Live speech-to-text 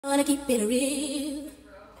Wanna keep it real.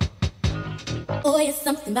 Oh, it's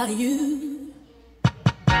something about you.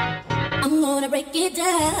 I'm gonna break it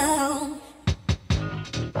down.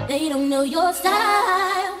 They don't know your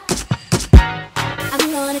style.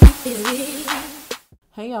 I'm gonna keep it real.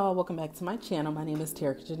 Hey y'all, welcome back to my channel. My name is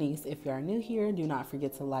Terrikajahniece. If you are new here, do not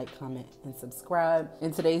forget to like, comment, and subscribe.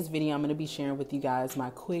 In today's video, I'm going to be sharing with you guys my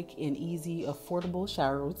quick and easy, affordable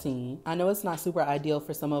shower routine. I know it's not super ideal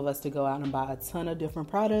for some of us to go out and buy a ton of different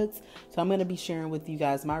products, so I'm going to be sharing with you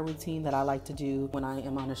guys my routine that I like to do when I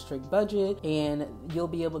am on a strict budget, and you'll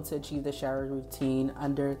be able to achieve the shower routine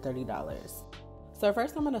under $30. So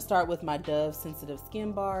first I'm going to start with my Dove Sensitive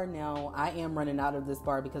Skin Bar. Now I am running out of this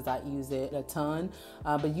bar because I use it a ton,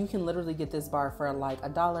 but you can literally get this bar for like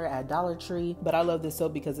 $1 at Dollar Tree. But I love this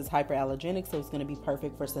soap because it's hyperallergenic, so it's going to be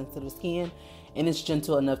perfect for sensitive skin, and it's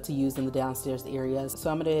gentle enough to use in the downstairs areas.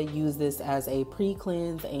 So I'm going to use this as a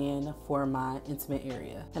pre-cleanse and for my intimate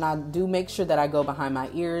area. And I do make sure that I go behind my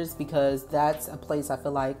ears because that's a place I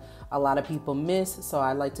feel like a lot of people miss. So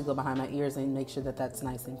I like to go behind my ears and make sure that that's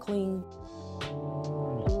nice and clean.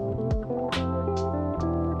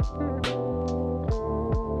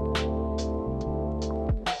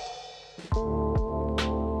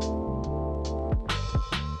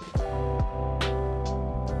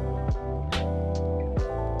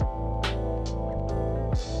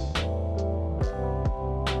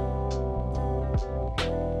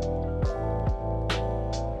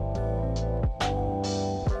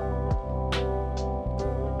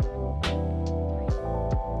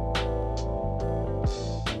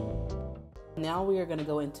 Now we are going to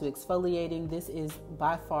go into exfoliating. This is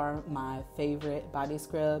by far my favorite body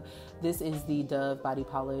scrub. This is the Dove Body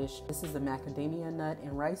Polish. This is the macadamia nut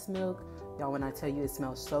and rice milk. Y'all, when I tell you it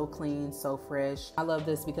smells so clean, so fresh. I love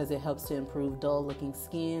this because it helps to improve dull looking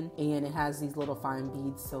skin, and it has these little fine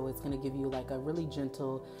beads, so it's going to give you like a really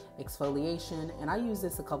gentle exfoliation. And I use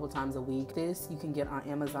this a couple times a week. This you can get on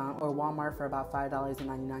Amazon or Walmart for about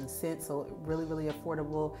 $5.99, so really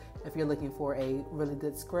affordable. If you're looking for a really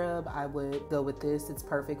good scrub, I would go with this. It's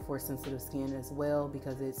perfect for sensitive skin as well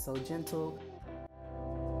because it's so gentle.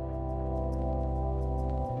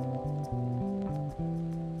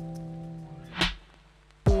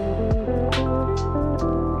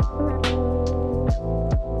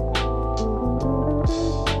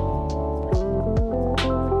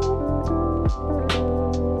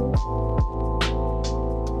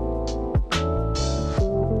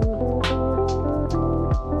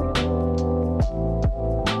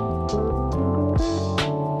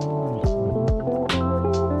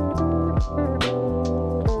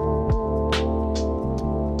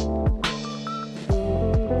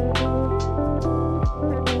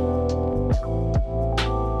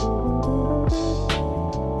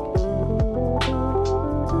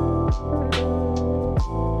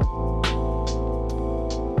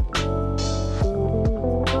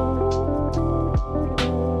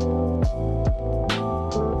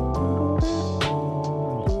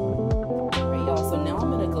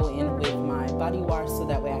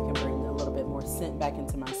 Back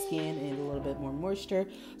into my skin and a little bit more moisture.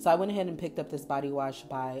 So I went ahead and picked up this body wash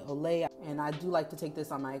by Olay, and I do like to take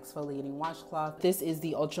this on my exfoliating washcloth. This is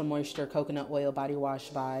the Ultra Moisture Coconut Oil Body Wash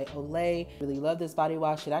by Olay. Really love this body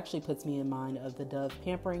wash. It actually puts me in mind of the Dove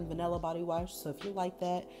Pampering Vanilla Body Wash. So if you like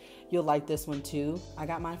that, you'll like this one too. I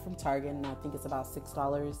got mine from Target and I think it's about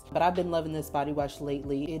 $6, but I've been loving this body wash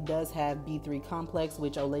lately. It does have B3 complex,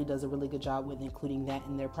 which Olay does a really good job with including that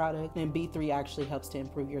in their product. And B3 actually helps to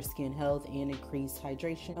improve your skin health and increase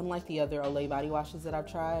hydration. Unlike the other Olay body washes that I've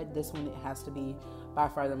tried, this one, it has to be by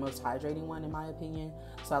far the most hydrating one in my opinion.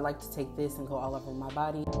 So I like to take this and go all over my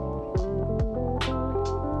body.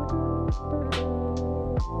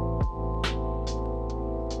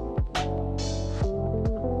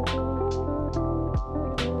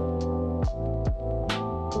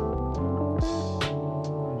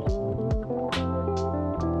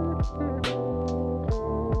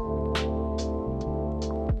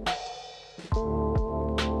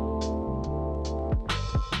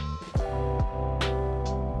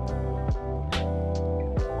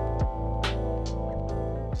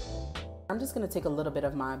 I'm just going to take a little bit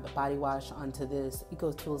of my body wash onto this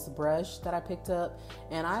EcoTools brush that I picked up,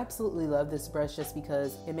 and I absolutely love this brush just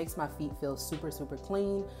because it makes my feet feel super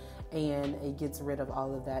clean, and it gets rid of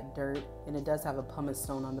all of that dirt, and it does have a pumice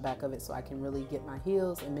stone on the back of it, so I can really get my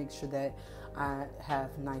heels and make sure that I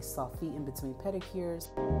have nice soft feet in between pedicures.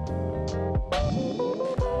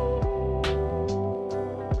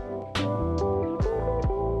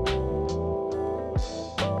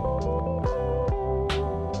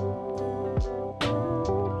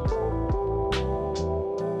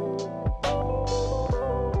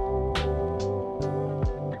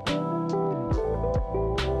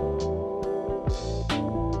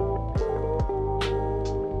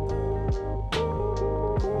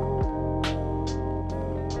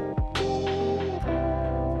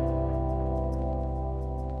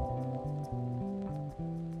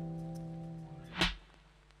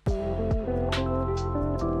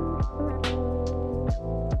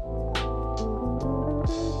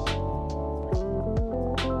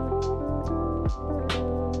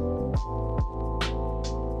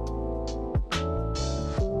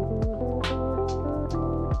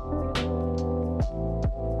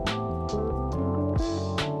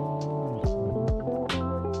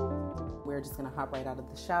 hop right out of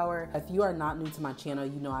the shower. If you are not new to my channel,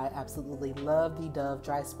 you know I absolutely love the Dove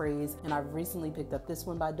dry sprays, and I've recently picked up this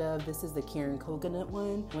one by Dove. This is the Karen Coconut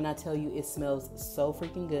one. When I tell you, it smells so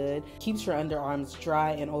freaking good. Keeps your underarms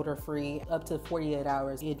dry and odor free up to 48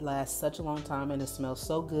 hours. It lasts such a long time and it smells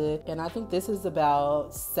so good. And I think this is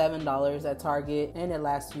about $7 at Target, and it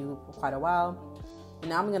lasts you quite a while.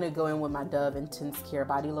 Now I'm gonna go in with my Dove Intense Care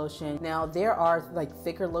body lotion. Now there are like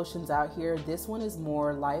thicker lotions out here. This one is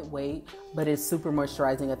more lightweight, but it's super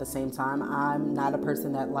moisturizing at the same time. I'm not a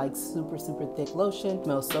person that likes super thick lotion. It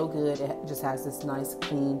smells so good. It just has this nice,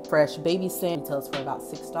 clean, fresh baby scent. It retails for about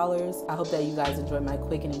 $6. I hope that you guys enjoy my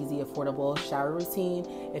quick and easy, affordable shower routine.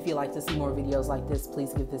 If you'd like to see more videos like this,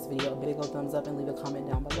 please give this video a big old thumbs up and leave a comment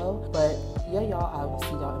down below. But yeah, y'all, I will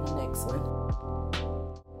see y'all in the next one.